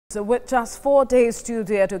So with just 4 days to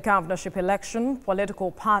the Edo Governorship Election,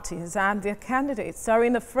 political parties and their candidates are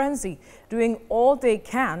in a frenzy, doing all they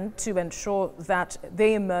can to ensure that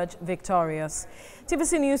they emerge victorious.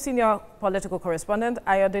 TVC News senior political correspondent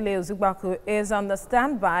Ayodele Ozugbaku is on the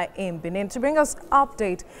standby in Benin to bring us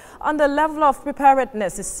update on the level of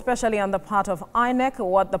preparedness, especially on the part of INEC,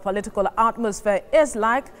 what the political atmosphere is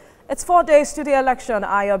like. It's 4 days to the election.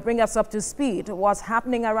 Ayo, bring us up to speed. What's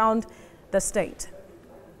happening around the state?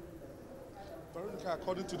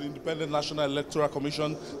 According to the Independent National Electoral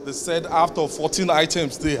Commission, they said after 14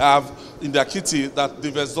 items they have in their kitty that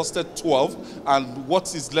they've exhausted 12, and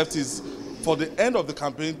what is left is for the end of the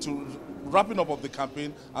campaign to wrapping up of the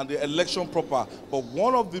campaign and the election proper. But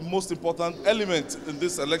one of the most important elements in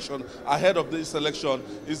this election, ahead of this election,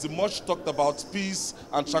 is the much talked about peace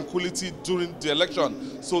and tranquility during the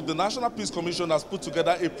election. So the National Peace Commission has put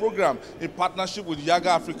together a program in partnership with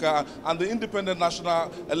Yaga Africa and the Independent National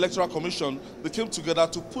Electoral Commission. They came together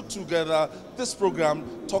to put together this program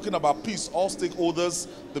talking about peace, all stakeholders,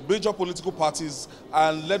 the major political parties,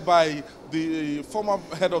 and led by the former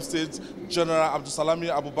head of state, General Abdulsalami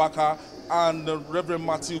Abubakar, and Reverend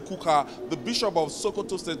Matthew Kuka, the Bishop of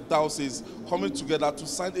Sokoto State Diocese, coming together to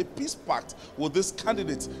sign a peace pact with this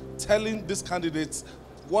candidate, telling these candidates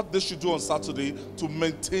what they should do on Saturday to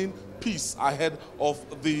maintain peace ahead of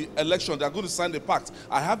the election. They are going to sign the pact.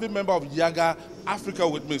 I have a member of Yaga Africa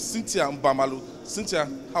with me, Cynthia Mbamalu. Cynthia,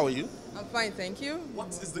 how are you? I'm fine, thank you. What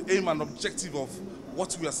is the aim and objective of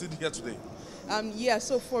what we are seeing here today?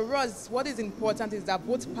 So for us, what is important is that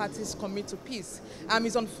both parties commit to peace.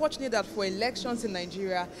 It's unfortunate that for elections in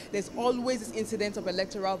Nigeria, there's always this incident of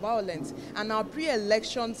electoral violence. And our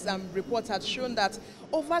pre-elections reports had shown that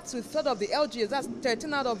over 2/3 of the LGAs, that's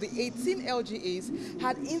 13 out of the 18 LGAs,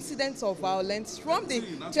 had incidents of violence. From the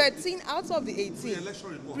 13 out of the 18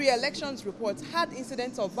 pre-elections reports had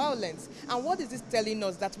incidents of violence. And what is this telling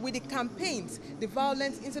us? That with the campaigns, the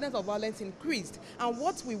incidents of violence increased. And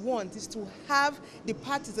what we want is to have the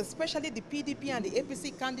parties, especially the PDP and the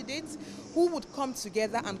APC candidates, who would come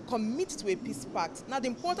together and commit to a peace pact. Now, the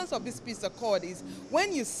importance of this peace accord is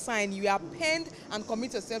when you sign, you append and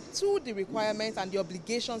commit yourself to the requirements and the obligations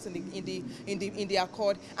in the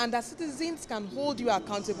accord, and that citizens can hold you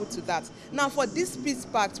accountable to that. Now, for this peace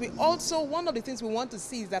pact, we also, one of the things we want to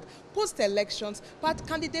see is that post-elections,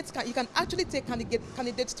 you can actually take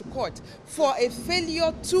candidates to court for a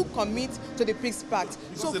failure to commit to the peace pact.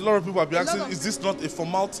 Because so a lot of people have been asking, is this not a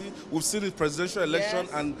formality? We've seen the presidential election,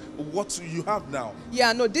 yes, and what you have now.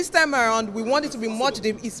 Yeah, no, this time around we want it to be going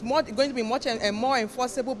to be much more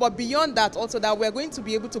enforceable, but beyond that also that we're going to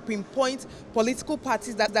be able to pinpoint political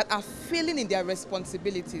parties that are failing in their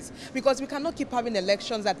responsibilities, because we cannot keep having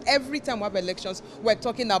elections that every time we have elections we're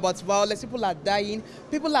talking about violence, people are dying,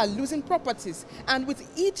 people are losing properties. And with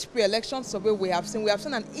each pre-election survey we have seen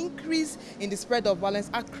an increase in the spread of violence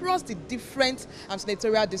across the different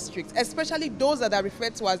senatorial districts, especially those that are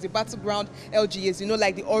referred to as the battleground LGAs,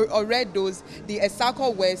 like the Oredos, the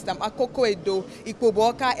Esako West, Akoko Edo,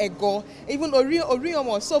 Ikpoboka Ego, even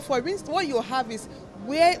Oriomo. So for instance, what you have is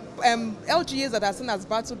where LGAs that are seen as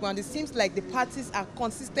battleground, it seems like the parties are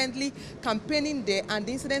consistently campaigning there, and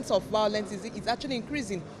the incidence of violence is actually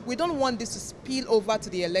increasing. We don't want this to spill over to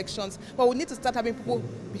the elections, but we need to start having people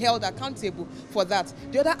held accountable for that.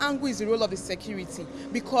 The other angle is the role of the security,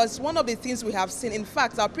 because one of the things we have seen, in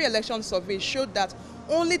fact, our pre-election survey showed that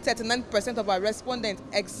only 39% of our respondents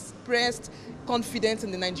expressed confidence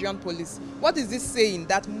in the Nigerian police. What is this saying?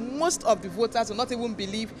 That most of the voters will not even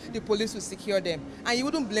believe the police will secure them. And you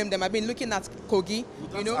wouldn't blame them. I've been looking at Kogi.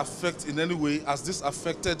 Would that affect in any way? Has this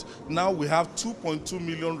affected? Now we have 2.2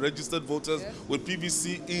 million registered voters, yes, with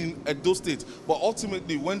PVC in Edo State. But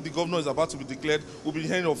ultimately, when the governor is about to be declared, we'll be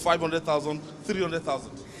hearing of 500,000,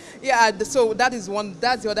 300,000. Yeah, so that's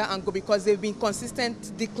the other angle, because there've been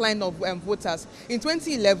consistent decline of voters. In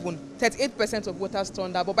 2011, 38% of voters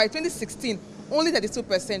turned out, but by 2016, only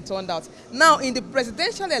 32% turned out. Now, in the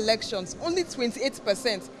presidential elections, only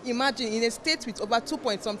 28%. Imagine, in a state with over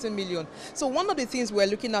 2.something million. So one of the things we're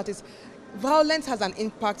looking at is violence has an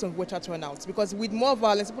impact on voter turnout, because with more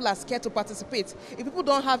violence, people are scared to participate. If people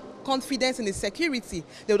don't have confidence in the security,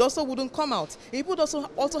 they wouldn't come out. If people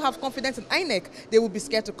also have confidence in INEC, they will be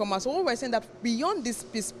scared to come out. So what we're saying that beyond this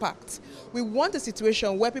peace pact, we want a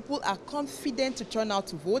situation where people are confident to turn out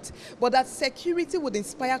to vote, but that security would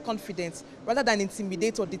inspire confidence rather than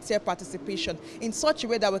intimidate or deter participation in such a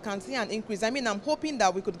way that we can see an increase. I'm hoping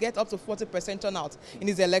that we could get up to 40% turnout in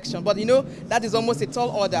this election, but that is almost a tall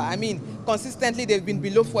order. Consistently they've been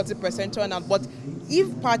below 40% turnout, but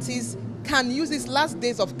if parties can use these last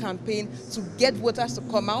days of campaign to get voters to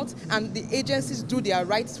come out and the agencies do their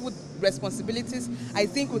rightful responsibilities, I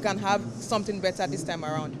think we can have something better this time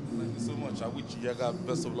around. Thank you so much. I wish Iyaga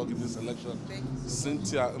best of luck in this election.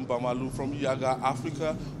 Cynthia Mbamalu from Iyaga,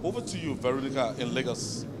 Africa. Over to you, Veronica in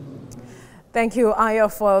Lagos. Thank you, Aya,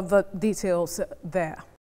 for the details there.